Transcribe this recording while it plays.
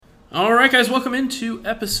All right, guys, welcome into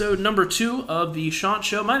episode number 2 of the Shant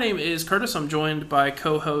Show. My name is Curtis. I'm joined by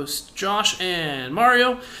co-hosts Josh and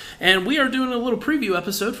Mario, and we are doing a little preview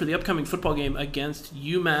episode for the upcoming football game against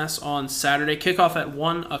UMass on Saturday. Kickoff at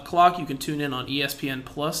 1 o'clock. You can tune in on ESPN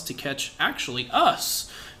Plus to catch, actually, us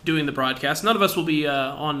doing the broadcast. None of us will be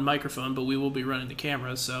on microphone, but we will be running the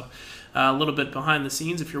cameras, so a little bit behind the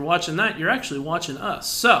scenes. If you're watching that, you're actually watching us.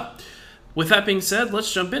 So, with that being said,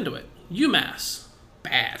 let's jump into it. UMass.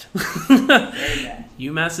 Bad. Very bad.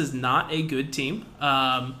 UMass is not a good team.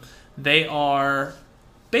 They are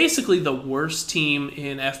basically the worst team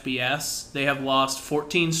in FBS. They have lost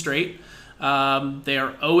 14 straight. They are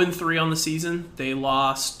 0-3 on the season. They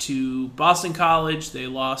lost to Boston College, they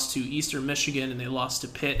lost to Eastern Michigan, and they lost to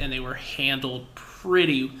Pitt, and they were handled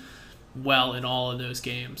pretty well in all of those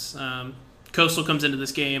games. Coastal comes into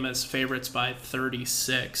this game as favorites by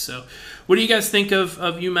 36. So what do you guys think of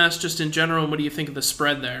UMass just in general, and what do you think of the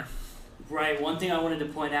spread there? Right. One thing I wanted to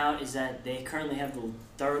point out is that they currently have the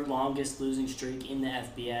third longest losing streak in the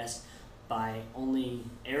FBS. By only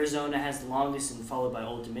Arizona has the longest and followed by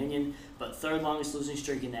Old Dominion, but third longest losing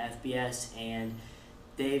streak in the FBS, and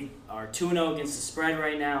they are 2-0 against the spread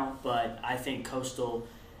right now. But I think Coastal,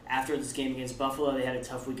 after this game against Buffalo, they had a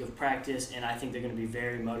tough week of practice, and I think they're going to be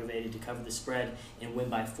very motivated to cover the spread and win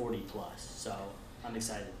by 40+. So I'm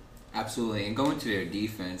excited. Absolutely. And going to their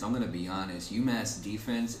defense, I'm going to be honest, UMass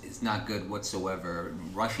defense is not good whatsoever,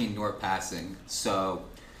 rushing nor passing. So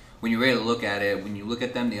when you're ready to look at it, when you look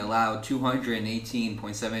at them, they allow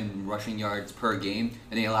 218.7 rushing yards per game,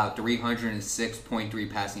 and they allow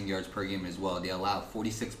 306.3 passing yards per game as well. They allow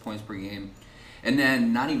 46 points per game. And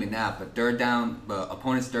then, not even that, but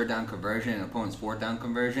opponent's third down conversion and opponent's fourth down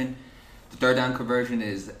conversion. The third down conversion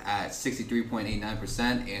is at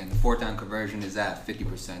 63.89%, and the fourth down conversion is at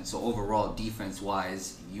 50%. So overall,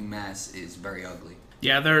 defense-wise, UMass is very ugly.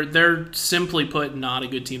 Yeah, they're simply put not a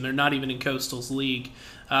good team. They're not even in Coastal's league.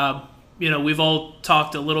 We've all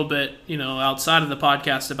talked a little bit, outside of the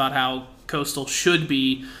podcast about how Coastal should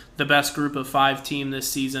be the best group of 5 team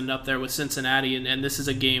this season up there with Cincinnati, and this is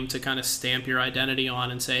a game to kind of stamp your identity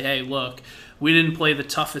on and say, hey, look, we didn't play the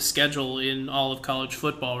toughest schedule in all of college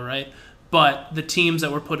football, right? But the teams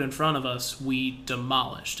that were put in front of us, we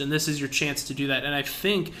demolished, and this is your chance to do that. And I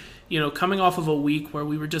think, coming off of a week where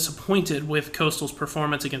we were disappointed with Coastal's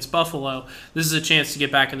performance against Buffalo, this is a chance to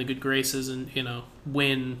get back in the good graces and,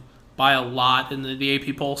 win by a lot. And the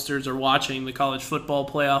AP pollsters are watching, the college football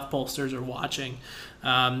playoff pollsters are watching.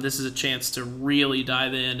 This is a chance to really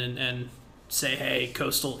dive in and say, hey,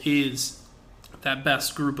 Coastal is that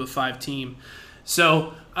best group of 5 team.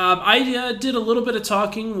 So I did a little bit of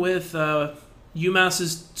talking with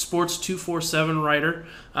UMass's Sports 247 writer,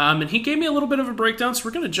 and he gave me a little bit of a breakdown, so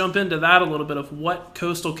we're going to jump into that a little bit of what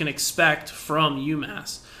Coastal can expect from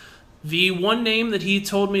UMass. The one name that he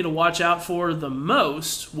told me to watch out for the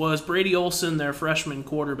most was Brady Olson, their freshman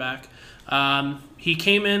quarterback. He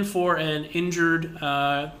came in for an injured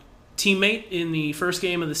teammate in the first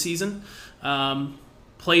game of the season.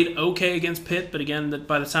 Played okay against Pitt, but again,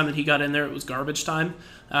 by the time that he got in there, it was garbage time.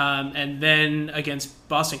 And then against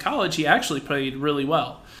Boston College, he actually played really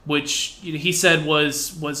well, which he said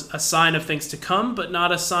was a sign of things to come, but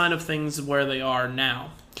not a sign of things where they are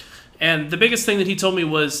now. And the biggest thing that he told me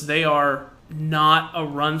was they are not a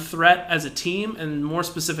run threat as a team, and more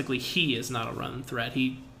specifically, he is not a run threat.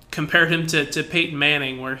 He compared him to Peyton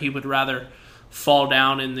Manning, where he would rather fall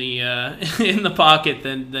down in the pocket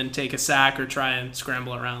than take a sack or try and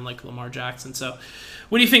scramble around like Lamar Jackson. So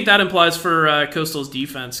what do you think that implies for Coastal's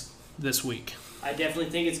defense this week? I definitely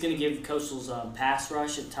think it's going to give Coastal's pass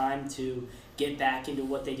rush a time to get back into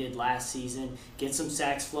what they did last season, get some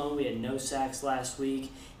sacks flowing. We had no sacks last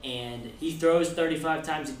week, and he throws 35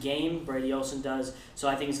 times a game, Brady Olson does, so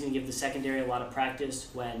I think it's going to give the secondary a lot of practice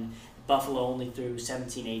when Buffalo only threw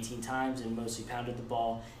 17, 18 times and mostly pounded the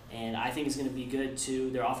ball. And I think it's going to be good,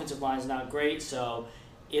 too. Their offensive line is not great, so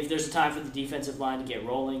if there's a time for the defensive line to get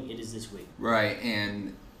rolling, it is this week. Right,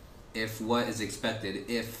 and if what is expected,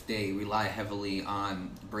 if they rely heavily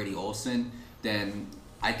on Brady Olson, then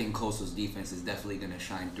I think Coastal's defense is definitely going to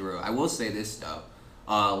shine through. I will say this, though.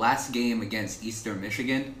 Last game against Eastern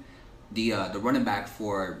Michigan, the running back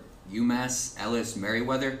for UMass, Ellis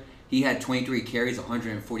Merriweather, he had 23 carries,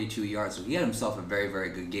 142 yards, so he had himself a very, very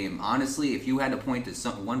good game. Honestly, if you had to point to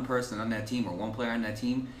one person on that team or one player on that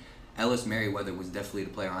team, Ellis Merriweather was definitely the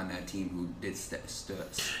player on that team who did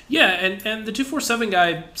Yeah, and the 247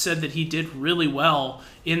 guy said that he did really well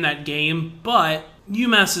in that game, but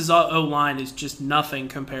UMass's O-line is just nothing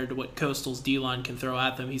compared to what Coastal's D-line can throw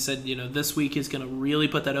at them. He said, this week is going to really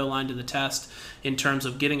put that O-line to the test in terms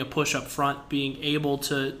of getting a push up front, being able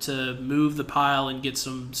to move the pile and get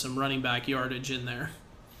some running back yardage in there.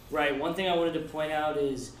 Right. One thing I wanted to point out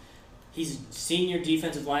is he's senior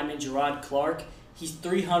defensive lineman Gerard Clark. He's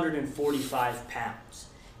 345 pounds.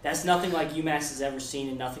 That's nothing like UMass has ever seen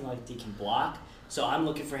and nothing like he can block. So I'm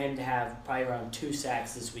looking for him to have probably around 2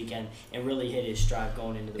 sacks this weekend and really hit his stride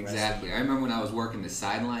going into the rest of the Exactly. I remember when I was working the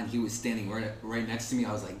sideline, he was standing right next to me.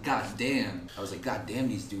 I was like, God damn,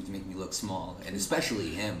 these dudes make me look small. And especially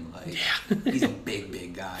him. He's a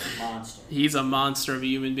big guy. Monster. He's a monster of a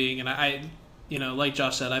human being. And I like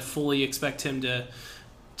Josh said, I fully expect him to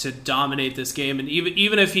dominate this game. And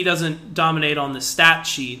even if he doesn't dominate on the stat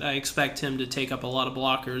sheet, I expect him to take up a lot of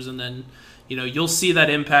blockers. And then, you'll see that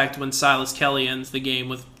impact when Silas Kelly ends the game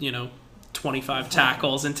with, 25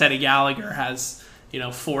 tackles and Teddy Gallagher has,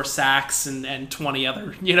 4 sacks and 20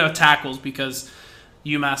 other, tackles because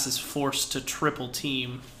UMass is forced to triple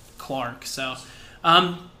team Clark. So,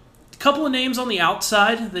 couple of names on the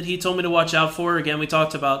outside that he told me to watch out for. Again, we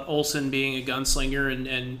talked about Olsen being a gunslinger,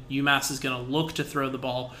 and UMass is going to look to throw the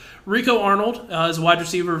ball. Rico Arnold is a wide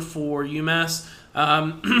receiver for UMass.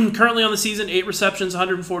 Currently on the season, 8 receptions,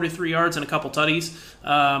 143 yards, and a couple tutties.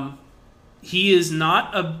 He is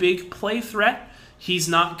not a big play threat. He's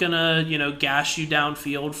not going to, gash you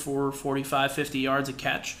downfield for 45, 50 yards a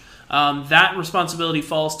catch. That responsibility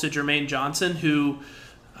falls to Jermaine Johnson, who...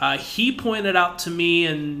 he pointed out to me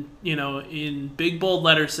and, in big bold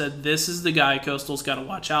letters said, this is the guy Coastal's got to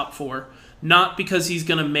watch out for. Not because he's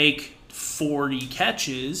going to make 40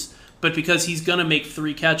 catches, but because he's going to make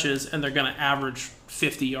 3 catches and they're going to average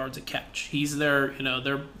 50 yards a catch. He's their,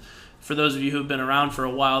 for those of you who've been around for a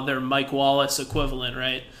while, they're Mike Wallace equivalent,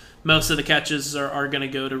 right? Most of the catches are going to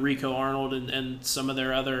go to Rico Arnold and some of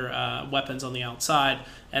their other weapons on the outside,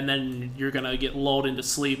 and then you're going to get lulled into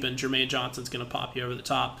sleep, and Jermaine Johnson's going to pop you over the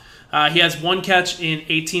top. He has 1 catch in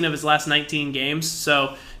 18 of his last 19 games,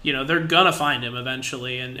 so they're going to find him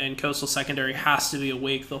eventually, and Coastal secondary has to be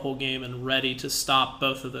awake the whole game and ready to stop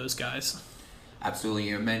both of those guys. Absolutely.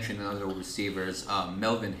 You mentioned other receivers.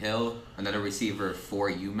 Melvin Hill, another receiver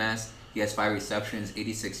for UMass. He has 5 receptions,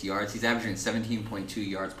 86 yards. He's averaging 17.2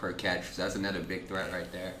 yards per catch, so that's another big threat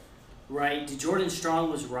right there. Right. Jordan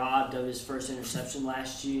Strong was robbed of his first interception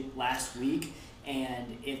last week,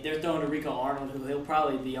 and if they're throwing to Rico Arnold, who he'll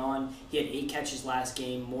probably be on, he had 8 catches last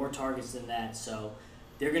game, more targets than that, so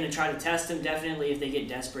they're going to try to test him. Definitely, if they get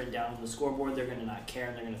desperate and down on the scoreboard, they're going to not care,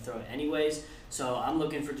 and they're going to throw it anyways. So I'm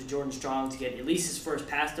looking for Jordan Strong to get at least his first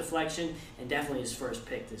pass deflection and definitely his first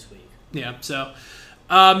pick this week. Yeah, so...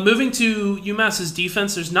 moving to UMass's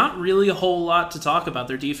defense, there's not really a whole lot to talk about.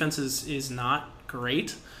 Their defense is not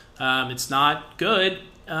great. It's not good.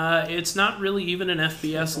 It's not really even an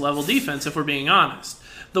FBS level defense, if we're being honest.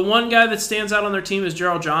 The one guy that stands out on their team is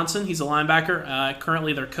Gerald Johnson. He's a linebacker,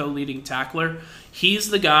 currently their co-leading tackler. He's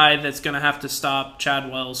the guy that's going to have to stop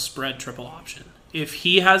Chadwell's spread triple option. If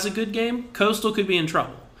he has a good game, Coastal could be in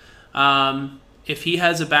trouble. If he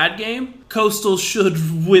has a bad game, Coastal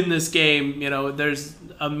should win this game. There's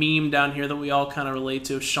a meme down here that we all kind of relate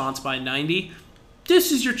to, Shants by 90.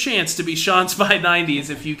 This is your chance to be Shants by 90s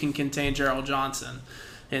if you can contain Gerald Johnson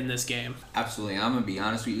in this game. Absolutely. I'm going to be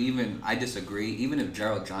honest with you. I disagree. Even if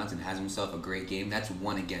Gerald Johnson has himself a great game, that's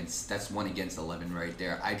 1 against 11 right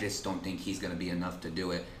there. I just don't think he's going to be enough to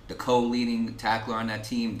do it. The co-leading tackler on that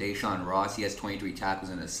team, Deshaun Ross, he has 23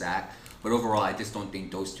 tackles and a sack. But overall, I just don't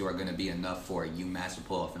think those two are going to be enough for UMass to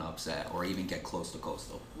pull off an upset or even get close to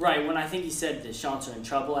Coastal. Right. When I think he said the Shants are in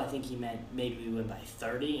trouble, I think he meant maybe we win by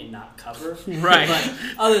 30 and not cover. Right. But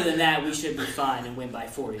other than that, we should be fine and win by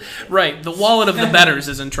 40. Right. The wallet of the bettors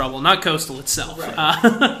is in trouble, not Coastal itself.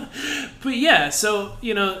 Right. But yeah, so,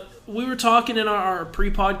 we were talking in our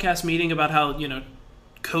pre-podcast meeting about how,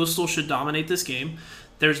 Coastal should dominate this game.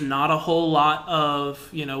 There's not a whole lot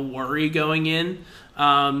of, worry going in.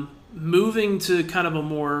 Moving to kind of a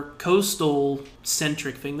more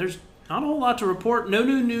Coastal-centric thing, there's not a whole lot to report. No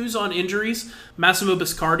new news on injuries. Massimo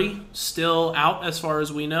Biscardi still out as far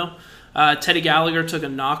as we know. Teddy Gallagher took a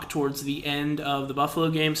knock towards the end of the Buffalo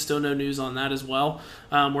game. Still no news on that as well.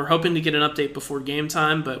 We're hoping to get an update before game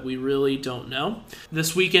time, but we really don't know.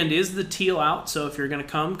 This weekend is the Teal out, so if you're going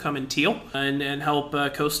to come in Teal and help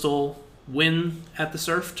Coastal win at the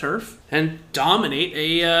Surf Turf and dominate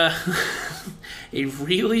a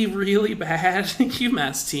really, really bad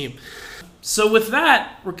UMass team. So with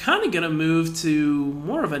that, we're kind of going to move to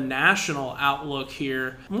more of a national outlook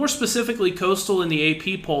here. More specifically, Coastal in the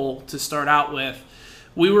AP poll to start out with.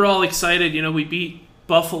 We were all excited. We beat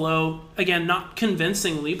Buffalo, again, not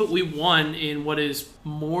convincingly, but we won in what is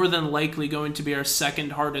more than likely going to be our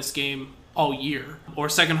second hardest game all year, or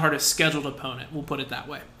second hardest scheduled opponent, we'll put it that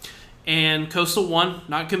way. And Coastal won,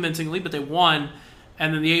 not convincingly, but they won.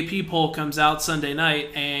 And then the AP poll comes out Sunday night,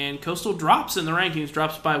 and Coastal drops in the rankings,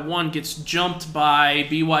 drops by 1, gets jumped by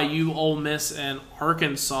BYU, Ole Miss, and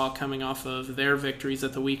Arkansas coming off of their victories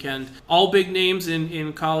at the weekend. All big names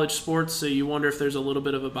in college sports, so you wonder if there's a little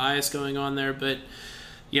bit of a bias going on there. But,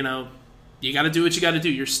 you got to do what you got to do.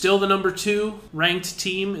 You're still the number 2 ranked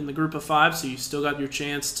team in the group of 5, so you still got your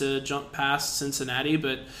chance to jump past Cincinnati.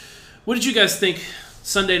 But what did you guys think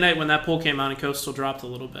Sunday night when that poll came out and Coastal dropped a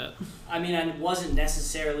little bit? I mean, I wasn't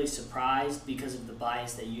necessarily surprised because of the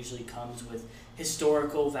bias that usually comes with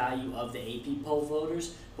historical value of the AP poll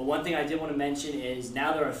voters. But one thing I did want to mention is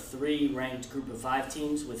now there are 3 ranked group of 5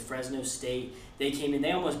 teams with Fresno State. They came in,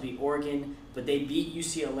 they almost beat Oregon, but they beat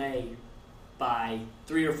UCLA by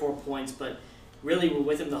 3 or 4 points. But really were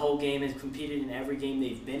with them the whole game and competed in every game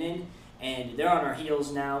they've been in. And they're on our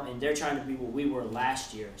heels now, and they're trying to be what we were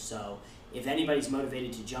last year. So if anybody's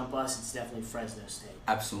motivated to jump us, it's definitely Fresno State.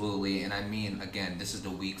 Absolutely, and I mean, again, this is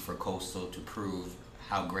the week for Coastal to prove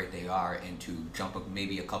how great they are and to jump up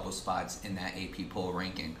maybe a couple spots in that AP poll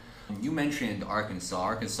ranking. You mentioned Arkansas.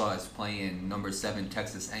 Arkansas is playing number 7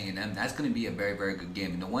 Texas A&M. That's going to be a very, very good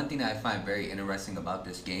game. And the one thing that I find very interesting about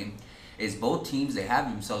this game is both teams, they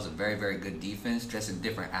have themselves a very, very good defense, just in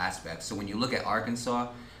different aspects. So when you look at Arkansas,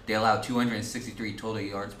 they allow 263 total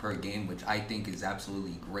yards per game, which I think is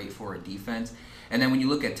absolutely great for a defense. And then when you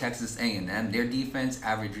look at Texas A&M, their defense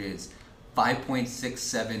averages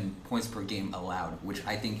 5.67 points per game allowed, which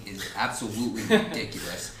I think is absolutely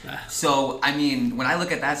ridiculous. So, I mean, when I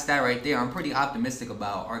look at that stat right there, I'm pretty optimistic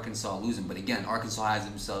about Arkansas losing. But again, Arkansas has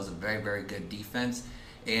themselves a very, very good defense.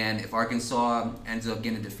 And if Arkansas ends up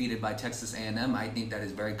getting defeated by Texas A&M, I think that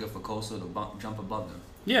is very good for Coastal to jump above them.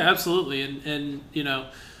 Yeah, absolutely. And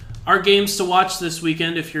our games to watch this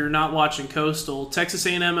weekend, if you're not watching Coastal, Texas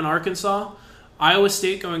A&M and Arkansas, Iowa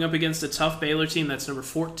State going up against a tough Baylor team. That's number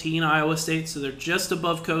 14, Iowa State, so they're just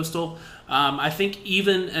above Coastal. I think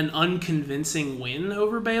even an unconvincing win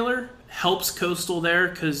over Baylor helps Coastal there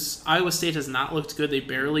because Iowa State has not looked good. They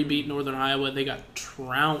barely beat Northern Iowa. They got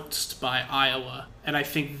trounced by Iowa. And I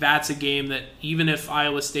think that's a game that even if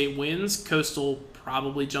Iowa State wins, Coastal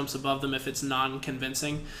probably jumps above them if it's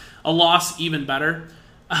non-convincing. A loss, even better.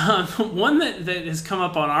 One that has come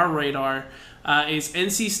up on our radar is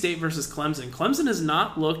NC State versus Clemson. Clemson has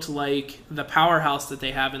not looked like the powerhouse that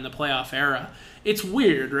they have in the playoff era. It's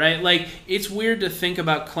weird, right? Like, it's weird to think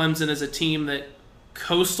about Clemson as a team that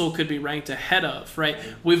Coastal could be ranked ahead of, right?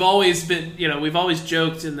 We've always been, we've always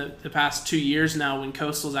joked in the past 2 years now when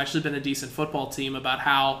Coastal's actually been a decent football team about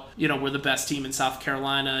how, we're the best team in South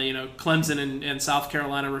Carolina. Clemson and South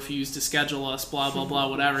Carolina refuse to schedule us, blah, blah, blah,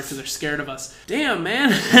 whatever, because they're scared of us. Damn, man,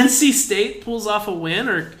 NC State pulls off a win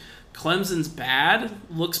or Clemson's bad,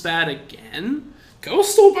 looks bad again.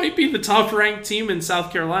 Coastal might be the top-ranked team in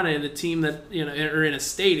South Carolina and a team that, or in a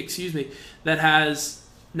state, that has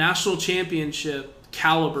national championship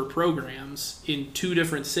caliber programs in 2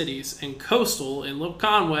 different cities, and Coastal in Little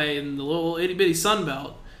Conway in the little itty-bitty Sun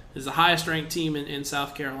Belt is the highest ranked team in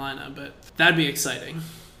South Carolina, but that'd be exciting.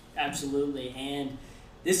 Absolutely, and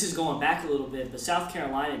this is going back a little bit, but South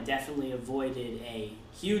Carolina definitely avoided a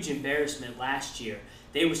huge embarrassment last year.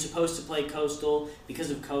 They were supposed to play Coastal because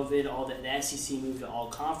of COVID, the SEC moved to all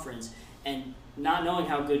conference, and not knowing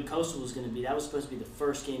how good Coastal was going to be, that was supposed to be the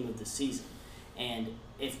first game of the season. And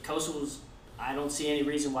if Coastal was, I don't see any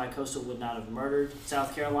reason why Coastal would not have murdered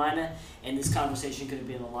South Carolina, and this conversation could have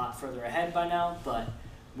been a lot further ahead by now, but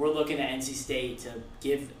we're looking at NC State to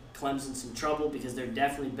give Clemson some trouble because they're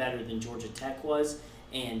definitely better than Georgia Tech was,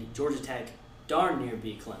 and Georgia Tech darn near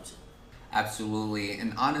beat Clemson. Absolutely,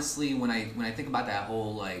 and honestly, when I think about that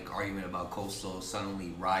whole argument about Coastal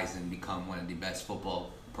suddenly rise and become one of the best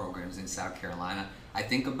football programs in South Carolina, I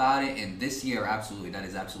think about it, and this year, absolutely, that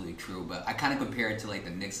is absolutely true. But I kind of compare it to the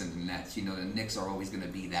Knicks and the Nets. The Knicks are always going to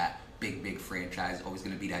be that big franchise, always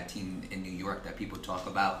going to be that team in New York that people talk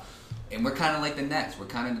about, and we're kind of like the Nets. We're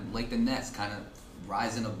kind of like the Nets, kind of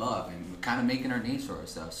rising above and kind of making our names for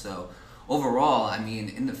ourselves. So overall, I mean,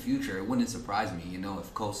 in the future, it wouldn't surprise me,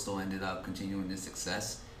 if Coastal ended up continuing this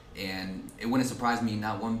success. And it wouldn't surprise me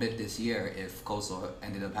not one bit this year if Coastal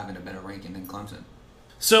ended up having a better ranking than Clemson.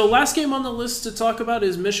 So last game on the list to talk about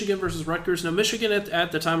is Michigan versus Rutgers. Now Michigan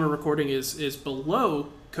at the time of recording is below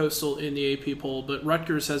Coastal in the AP poll, but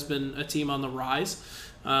Rutgers has been a team on the rise,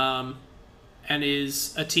 and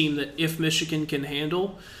is a team that if Michigan can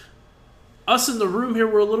handle, us in the room here,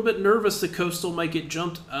 we're a little bit nervous that Coastal might get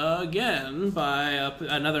jumped again by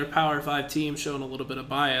another Power 5 team showing a little bit of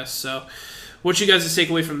bias. So what you guys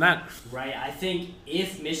take away from that? Right. I think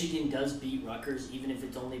if Michigan does beat Rutgers, even if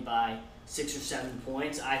it's only by 6 or 7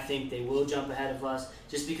 points, I think they will jump ahead of us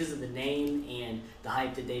just because of the name and the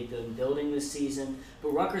hype that they've been building this season.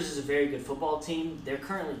 But Rutgers is a very good football team. They're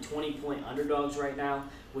currently 20-point underdogs right now,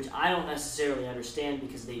 which I don't necessarily understand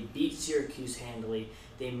because they beat Syracuse handily.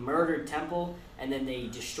 They murdered Temple, and then they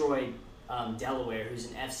destroyed Delaware, who's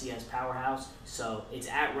an FCS powerhouse. So it's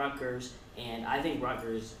at Rutgers, and I think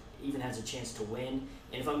Rutgers even has a chance to win.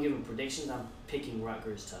 And if I'm giving predictions, I'm picking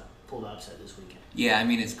Rutgers to pull the upset this weekend. Yeah, I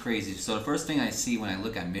mean, it's crazy. So the first thing I see when I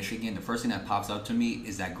look at Michigan, the first thing that pops up to me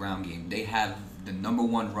is that ground game. They have the number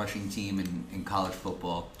 1 rushing team in college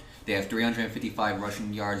football. They have 355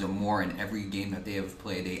 rushing yards or more in every game that they have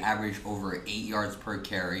played. They average over 8 yards per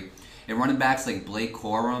carry. And running backs like Blake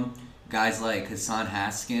Corum, guys like Hassan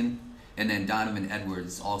Haskin, and then Donovan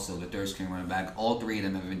Edwards, also the third-string running back. All 3 of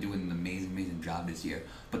them have been doing an amazing job this year.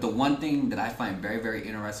 But the one thing that I find very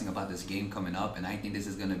interesting about this game coming up, and I think this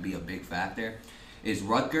is going to be a big factor, is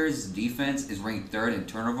Rutgers' defense is ranked 3rd in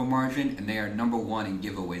turnover margin, and they are number 1 in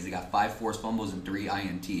giveaways. They got 5 forced fumbles and 3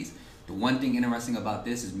 INTs. The one thing interesting about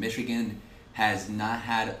this is Michigan has not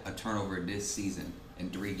had a turnover this season in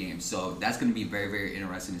 3 games. So that's going to be very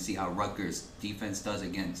interesting to see how Rutgers' defense does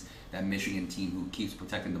against that Michigan team who keeps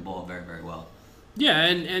protecting the ball very well. Yeah,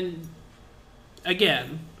 and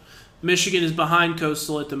again, Michigan is behind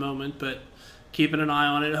Coastal at the moment, but keeping an eye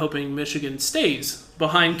on it, hoping Michigan stays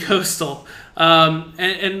behind Coastal.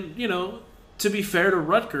 And you know, to be fair to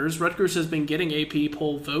Rutgers has been getting AP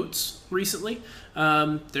poll votes recently.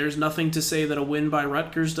 There's nothing to say that a win by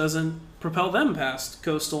Rutgers doesn't propel them past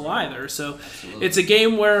Coastal either. So Absolutely. It's a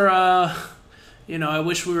game where, you know, I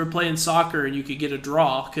wish we were playing soccer and you could get a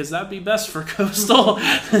draw, because that'd be best for Coastal.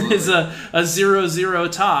 Is a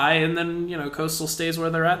 0-0 tie, and then, you know, Coastal stays where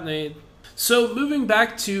they're at. So moving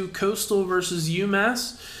back to Coastal versus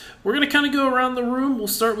UMass, we're going to kind of go around the room. We'll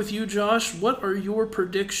start with you, Josh. What are your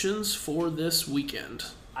predictions for this weekend?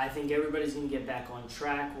 I think everybody's going to get back on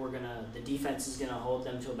track. The defense is going to hold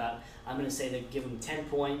them to about, I'm going to say they give them 10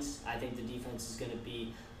 points. I think the defense is going to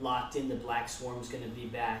be locked in. The Black Swarm's going to be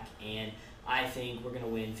back, and I think we're going to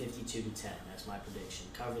win 52-10. That's my prediction.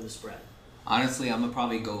 Cover the spread. Honestly, I'm gonna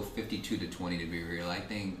probably go 52-20 to be real. I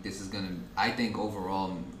think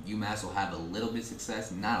overall UMass will have a little bit of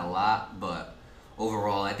success, not a lot, but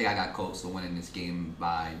overall I think I got Coastal winning this game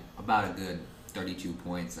by about a good 32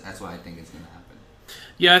 points. That's what I think is gonna happen.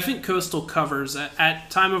 Yeah, I think Coastal covers. At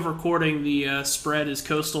time of recording, the spread is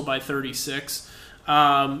Coastal by 36.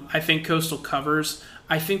 I think Coastal covers.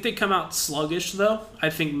 I think they come out sluggish, though. I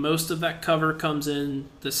think most of that cover comes in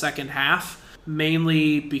the second half,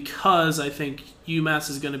 mainly because I think UMass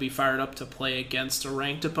is going to be fired up to play against a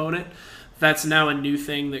ranked opponent. That's now a new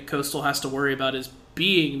thing that Coastal has to worry about, is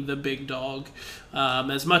being the big dog.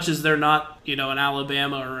 As much as they're not, you know, an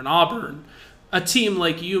Alabama or an Auburn, a team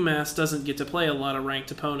like UMass doesn't get to play a lot of ranked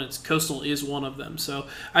opponents. Coastal is one of them. So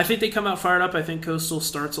I think they come out fired up. I think Coastal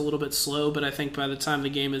starts a little bit slow, but I think by the time the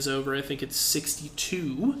game is over, I think it's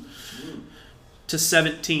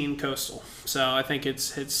 62-17 Coastal. So I think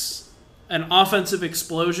it's an offensive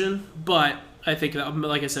explosion, but I think that,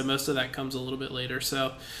 like I said, most of that comes a little bit later.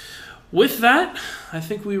 So with that, I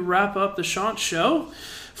think we wrap up the Shant Show.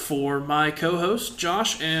 For my co-host,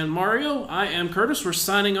 Josh and Mario, I am Curtis. We're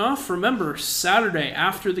signing off. Remember, Saturday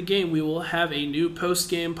after the game, we will have a new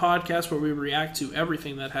post-game podcast where we react to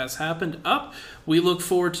everything that has happened up. We look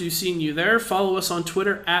forward to seeing you there. Follow us on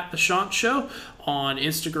Twitter at The Shant Show, on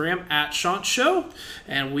Instagram at Shant Show,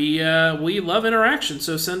 and we love interaction.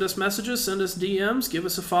 So send us messages, send us DMs, give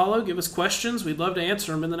us a follow, give us questions. We'd love to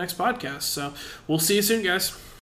answer them in the next podcast. So we'll see you soon, guys.